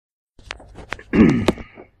Hello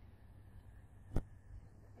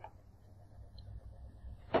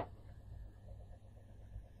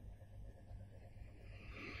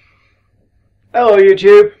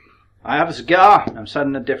YouTube, I have a cigar. I'm sat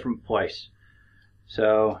in a different place,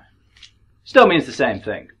 so still means the same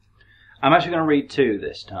thing. I'm actually going to read two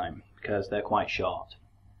this time because they're quite short.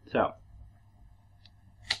 So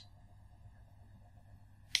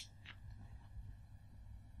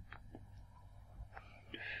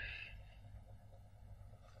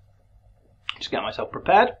just get myself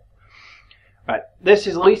prepared. Right, this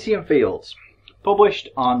is Elysian Fields, published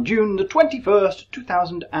on June the 21st,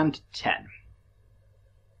 2010.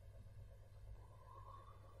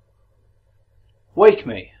 Wake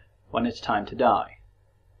me when it's time to die,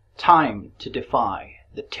 time to defy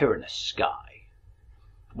the tyrannous sky.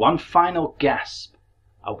 One final gasp,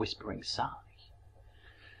 a whispering sigh,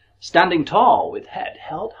 standing tall with head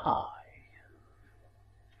held high.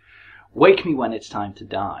 Wake me when it's time to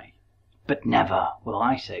die, but never will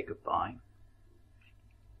I say goodbye.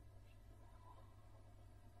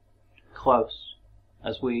 Close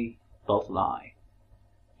as we both lie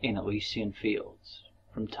in Elysian fields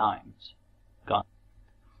from times gone.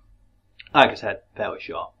 Like I said, fairly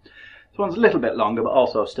short. This one's a little bit longer, but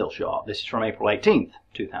also still short. This is from April 18th,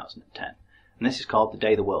 2010, and this is called The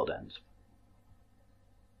Day the World Ends.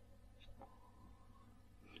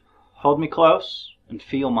 Hold me close and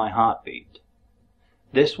feel my heartbeat.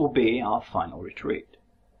 This will be our final retreat,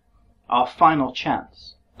 our final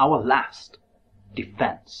chance, our last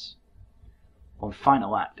defense, one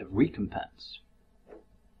final act of recompense.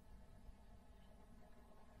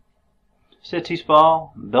 Cities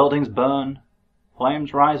fall, buildings burn,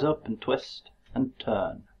 flames rise up and twist and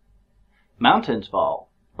turn. Mountains fall,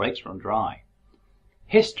 lakes run dry,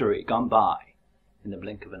 history gone by in the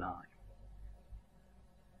blink of an eye.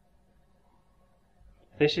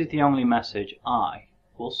 This is the only message I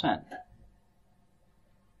will send.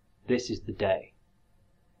 This is the day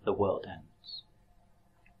the world ends.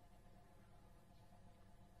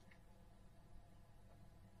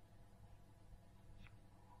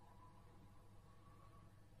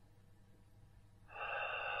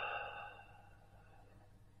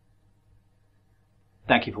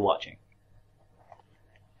 Thank you for watching.